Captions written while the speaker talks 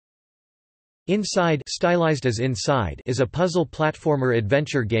Inside, stylized as Inside, is a puzzle platformer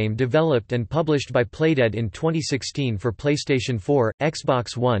adventure game developed and published by Playdead in 2016 for PlayStation 4,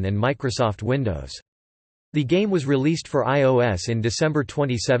 Xbox One and Microsoft Windows. The game was released for iOS in December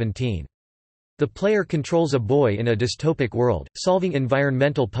 2017. The player controls a boy in a dystopic world, solving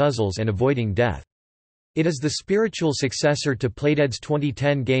environmental puzzles and avoiding death. It is the spiritual successor to Playdead's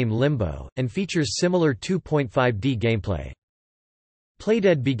 2010 game Limbo, and features similar 2.5D gameplay.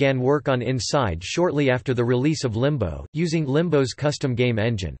 Playdead began work on Inside shortly after the release of Limbo, using Limbo's custom game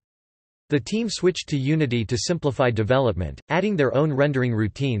engine. The team switched to Unity to simplify development, adding their own rendering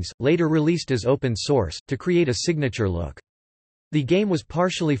routines, later released as open source, to create a signature look. The game was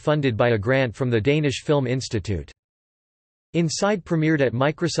partially funded by a grant from the Danish Film Institute. Inside premiered at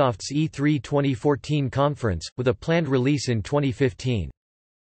Microsoft's E3 2014 conference, with a planned release in 2015.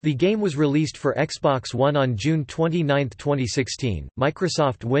 The game was released for Xbox One on June 29, 2016,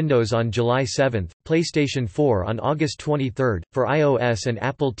 Microsoft Windows on July 7, PlayStation 4 on August 23, for iOS and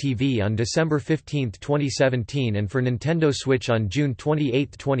Apple TV on December 15, 2017 and for Nintendo Switch on June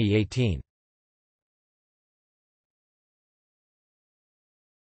 28, 2018.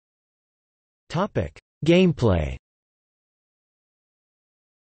 Gameplay.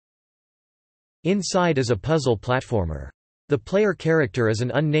 Inside is a puzzle platformer. The player character is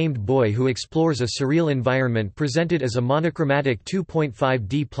an unnamed boy who explores a surreal environment presented as a monochromatic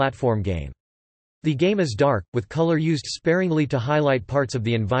 2.5D platform game. The game is dark, with color used sparingly to highlight parts of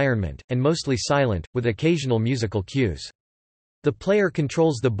the environment, and mostly silent, with occasional musical cues. The player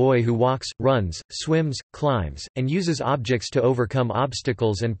controls the boy who walks, runs, swims, climbs, and uses objects to overcome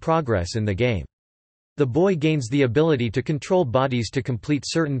obstacles and progress in the game. The boy gains the ability to control bodies to complete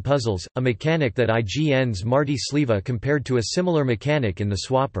certain puzzles, a mechanic that IGN's Marty Sleva compared to a similar mechanic in the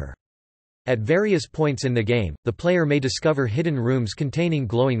Swapper. At various points in the game, the player may discover hidden rooms containing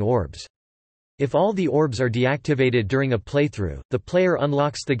glowing orbs. If all the orbs are deactivated during a playthrough, the player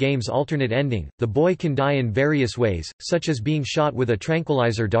unlocks the game's alternate ending. The boy can die in various ways, such as being shot with a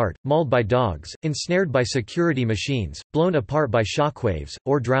tranquilizer dart, mauled by dogs, ensnared by security machines, blown apart by shockwaves,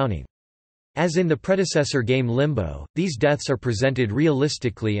 or drowning. As in the predecessor game Limbo, these deaths are presented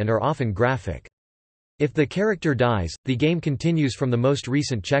realistically and are often graphic. If the character dies, the game continues from the most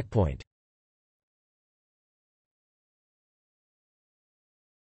recent checkpoint.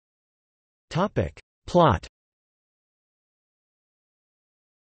 Plot.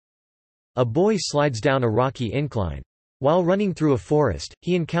 A boy slides down a rocky incline. While running through a forest,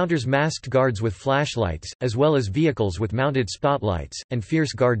 he encounters masked guards with flashlights, as well as vehicles with mounted spotlights, and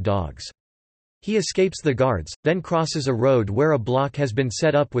fierce guard dogs. He escapes the guards, then crosses a road where a block has been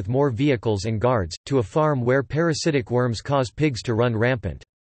set up with more vehicles and guards, to a farm where parasitic worms cause pigs to run rampant.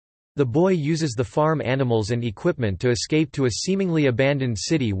 The boy uses the farm animals and equipment to escape to a seemingly abandoned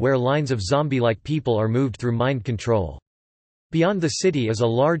city where lines of zombie-like people are moved through mind control. Beyond the city is a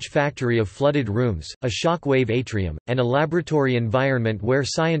large factory of flooded rooms, a shockwave atrium, and a laboratory environment where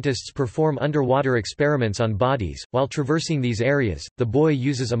scientists perform underwater experiments on bodies. While traversing these areas, the boy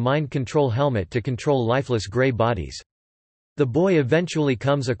uses a mind control helmet to control lifeless gray bodies. The boy eventually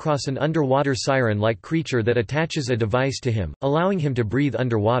comes across an underwater siren-like creature that attaches a device to him, allowing him to breathe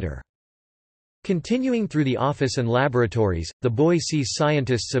underwater. Continuing through the office and laboratories, the boy sees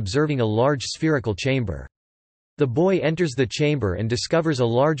scientists observing a large spherical chamber. The boy enters the chamber and discovers a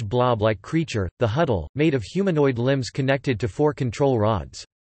large blob-like creature, the Huddle, made of humanoid limbs connected to 4 control rods.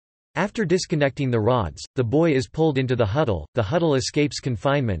 After disconnecting the rods, the boy is pulled into the Huddle. The Huddle escapes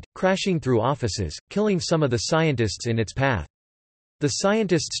confinement, crashing through offices, killing some of the scientists in its path. The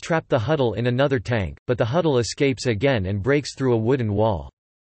scientists trap the Huddle in another tank, but the Huddle escapes again and breaks through a wooden wall.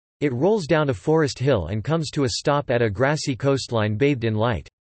 It rolls down a forest hill and comes to a stop at a grassy coastline bathed in light.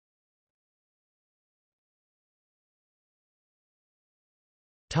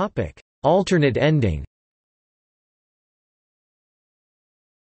 Alternate ending.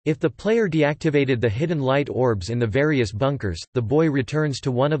 If the player deactivated the hidden light orbs in the various bunkers, the boy returns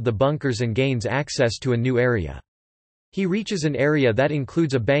to one of the bunkers and gains access to a new area. He reaches an area that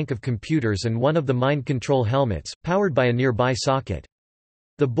includes a bank of computers and one of the mind control helmets, powered by a nearby socket.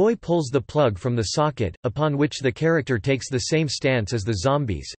 The boy pulls the plug from the socket, upon which the character takes the same stance as the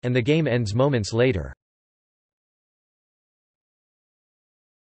zombies, and the game ends moments later.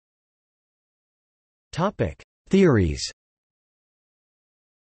 Theories.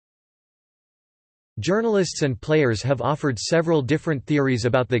 Journalists and players have offered several different theories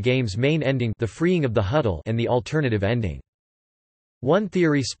about the game's main ending, the freeing of the Huddle, and the alternative ending. One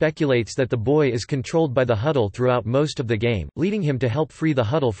theory speculates that the boy is controlled by the Huddle throughout most of the game, leading him to help free the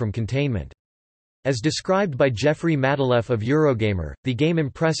Huddle from containment. As described by Jeffrey Mataleff of Eurogamer, the game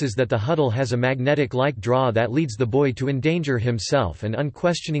impresses that the huddle has a magnetic-like draw that leads the boy to endanger himself and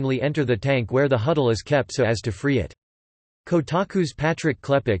unquestioningly enter the tank where the huddle is kept so as to free it. Kotaku's Patrick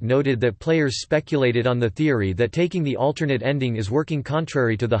Klepek noted that players speculated on the theory that taking the alternate ending is working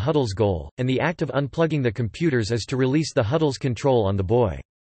contrary to the huddle's goal, and the act of unplugging the computers is to release the huddle's control on the boy.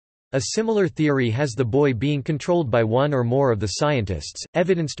 A similar theory has the boy being controlled by one or more of the scientists,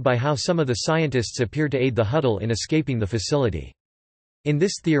 evidenced by how some of the scientists appear to aid the huddle in escaping the facility. In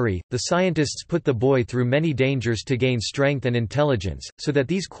this theory, the scientists put the boy through many dangers to gain strength and intelligence, so that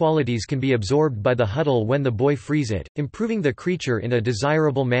these qualities can be absorbed by the huddle when the boy frees it, improving the creature in a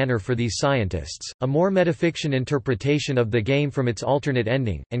desirable manner for these scientists. A more metafiction interpretation of the game from its alternate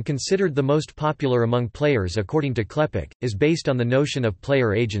ending, and considered the most popular among players according to Klepek, is based on the notion of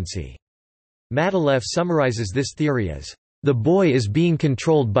player agency. Mataleff summarizes this theory as, "The boy is being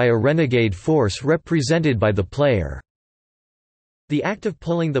controlled by a renegade force represented by the player." The act of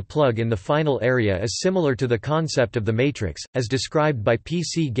pulling the plug in the final area is similar to the concept of the Matrix, as described by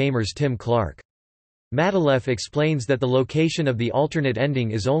PC Gamer's Tim Clark. Mataleff explains that the location of the alternate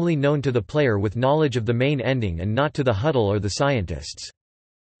ending is only known to the player with knowledge of the main ending and not to the huddle or the scientists.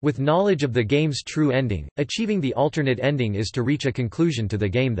 With knowledge of the game's true ending, achieving the alternate ending is to reach a conclusion to the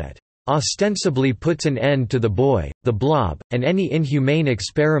game that ostensibly puts an end to the boy, the blob, and any inhumane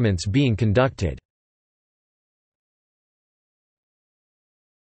experiments being conducted.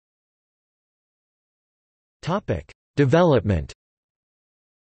 Development.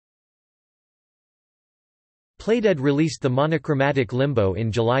 Playdead released the monochromatic Limbo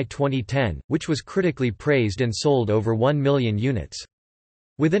in July 2010, which was critically praised and sold over 1 million units.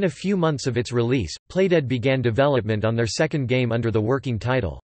 Within a few months of its release, Playdead began development on their second game under the working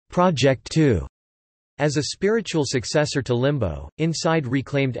title, Project 2. As a spiritual successor to Limbo, Inside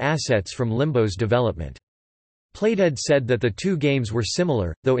reclaimed assets from Limbo's development. Playdead said that the two games were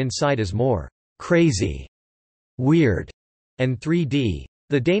similar, though Inside is more crazy, weird, and 3D.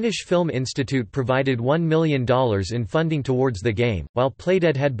 The Danish Film Institute provided $1 million in funding towards the game. While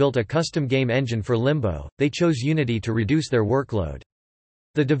Playdead had built a custom game engine for Limbo, they chose Unity to reduce their workload.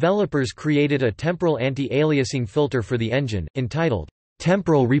 The developers created a temporal anti-aliasing filter for the engine, entitled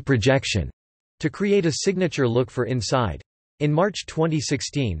Temporal Reprojection, to create a signature look for Inside. In March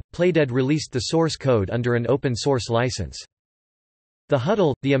 2016, Playdead released the source code under an open-source license. The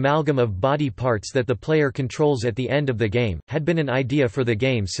huddle, the amalgam of body parts that the player controls at the end of the game, had been an idea for the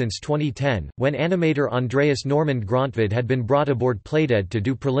game since 2010, when animator Andreas Normand Grontved had been brought aboard Playdead to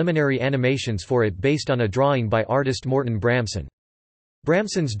do preliminary animations for it based on a drawing by artist Morten Bramsen.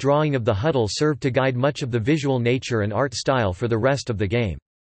 Bramsen's drawing of the huddle served to guide much of the visual nature and art style for the rest of the game.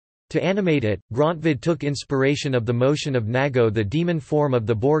 To animate it, Grontved took inspiration of the motion of Nago, the demon form of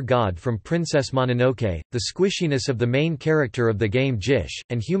the boar god from Princess Mononoke, the squishiness of the main character of the game Jish,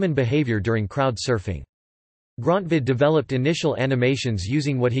 and human behavior during crowd surfing. Grontved developed initial animations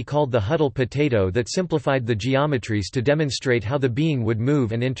using what he called the huddle potato that simplified the geometries to demonstrate how the being would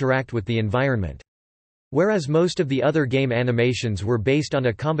move and interact with the environment. Whereas most of the other game animations were based on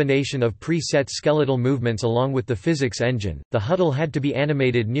a combination of preset skeletal movements along with the physics engine, the huddle had to be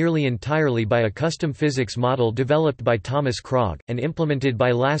animated nearly entirely by a custom physics model developed by Thomas Krog, and implemented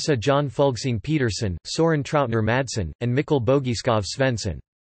by Lasse John Fulgsing Petersen, Soren Trautner Madsen, and Mikkel Bogiskov Svensson.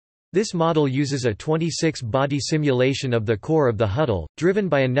 This model uses a 26-body simulation of the core of the huddle, driven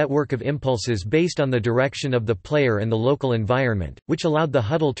by a network of impulses based on the direction of the player and the local environment, which allowed the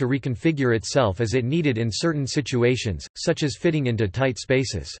huddle to reconfigure itself as it needed in certain situations, such as fitting into tight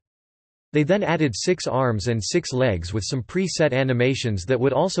spaces. They then added 6 arms and 6 legs with some pre-set animations that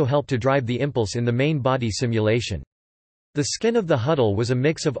would also help to drive the impulse in the main body simulation. The skin of the huddle was a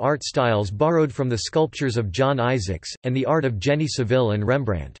mix of art styles borrowed from the sculptures of John Isaacs, and the art of Jenny Saville and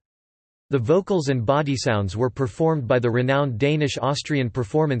Rembrandt. The vocals and body sounds were performed by the renowned Danish-Austrian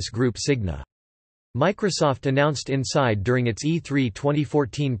performance group Signa. Microsoft announced Inside during its E3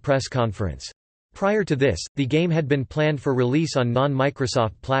 2014 press conference. Prior to this, the game had been planned for release on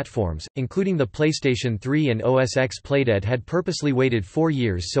non-Microsoft platforms, including the PlayStation 3 and OS X. Playdead had purposely waited 4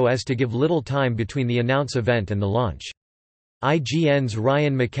 years so as to give little time between the announce event and the launch. IGN's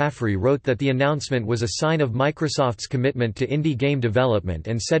Ryan McCaffrey wrote that the announcement was a sign of Microsoft's commitment to indie game development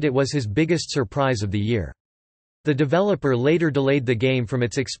and said it was his biggest surprise of the year. The developer later delayed the game from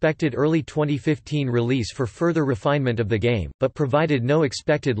its expected early 2015 release for further refinement of the game, but provided no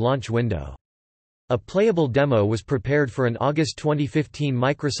expected launch window. A playable demo was prepared for an August 2015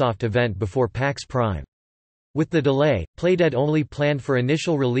 Microsoft event before PAX Prime. With the delay, Playdead only planned for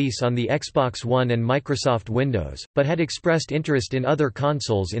initial release on the Xbox One and Microsoft Windows, but had expressed interest in other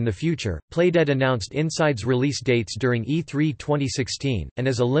consoles in the future. Playdead announced Inside's release dates during E3 2016, and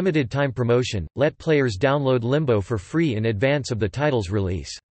as a limited-time promotion, let players download Limbo for free in advance of the title's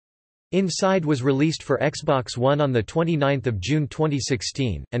release. Inside was released for Xbox One on 29 June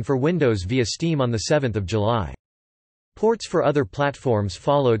 2016, and for Windows via Steam on 7 July. Ports for other platforms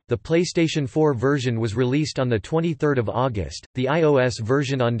followed. The PlayStation 4 version was released on 23 August, the iOS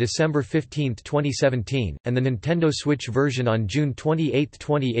version on December 15, 2017, and the Nintendo Switch version on June 28,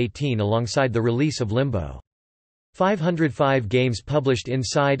 2018 alongside the release of Limbo. 505 games published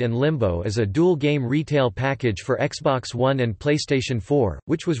Inside and Limbo as a dual-game retail package for Xbox One and PlayStation 4,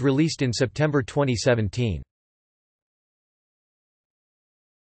 which was released in September 2017.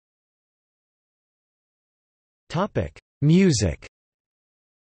 Music.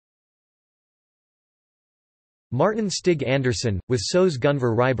 Martin Stig Andersson, with So's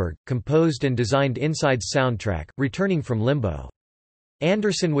Gunvar Ryberg, composed and designed Inside's soundtrack, returning from Limbo.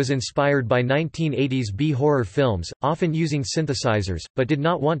 Andersson was inspired by 1980s B-horror films, often using synthesizers, but did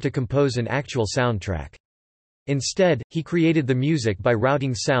not want to compose an actual soundtrack. Instead, he created the music by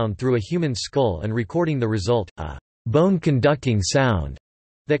routing sound through a human skull and recording the result, a bone-conducting sound,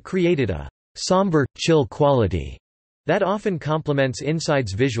 that created a somber, chill quality that often complements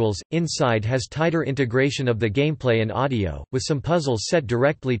Inside's visuals. Inside has tighter integration of the gameplay and audio, with some puzzles set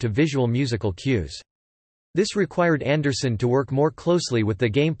directly to visual musical cues. This required Andersson to work more closely with the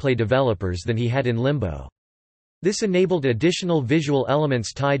gameplay developers than he had in Limbo. This enabled additional visual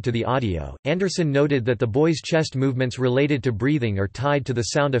elements tied to the audio. Andersson noted that the boy's chest movements related to breathing are tied to the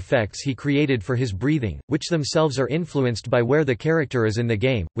sound effects he created for his breathing, which themselves are influenced by where the character is in the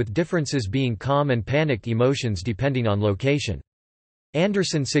game, with differences being calm and panicked emotions depending on location.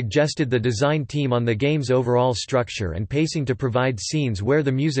 Andersson suggested the design team on the game's overall structure and pacing to provide scenes where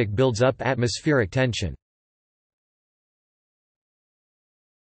the music builds up atmospheric tension.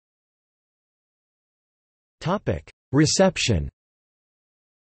 Reception.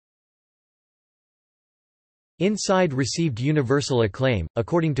 Inside received universal acclaim,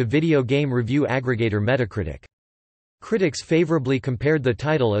 according to video game review aggregator Metacritic. Critics favorably compared the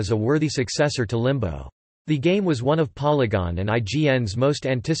title as a worthy successor to Limbo. The game was one of Polygon and IGN's most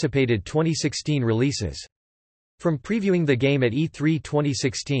anticipated 2016 releases. From previewing the game at E3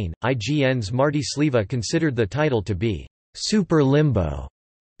 2016, IGN's Marty Sliva considered the title to be Super Limbo,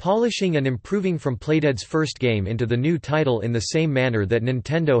 polishing and improving from Playdead's first game into the new title in the same manner that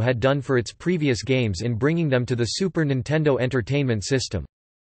Nintendo had done for its previous games in bringing them to the Super Nintendo Entertainment System.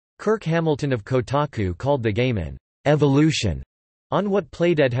 Kirk Hamilton of Kotaku called the game an evolution on what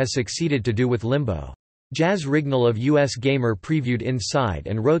Playdead has succeeded to do with Limbo. Jaz Rignall of US Gamer previewed Inside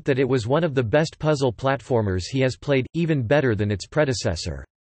and wrote that it was one of the best puzzle platformers he has played, even better than its predecessor.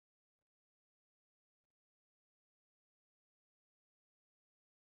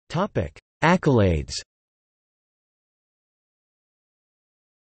 Accolades.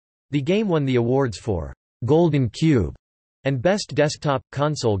 The game won the awards for Golden Cube and Best Desktop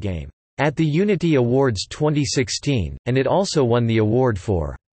Console Game at the Unity Awards 2016, and it also won the award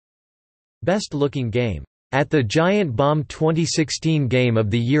for Best Looking Game at the Giant Bomb 2016 Game of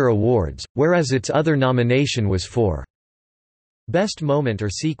the Year Awards, whereas its other nomination was for Best Moment or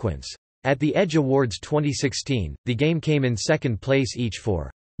Sequence. At the Edge Awards 2016, the game came in second place each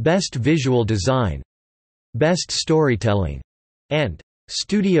for Best Visual Design, Best Storytelling, and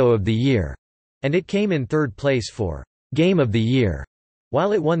Studio of the Year, and it came in third place for Game of the Year,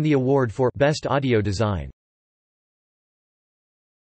 while it won the award for Best Audio Design.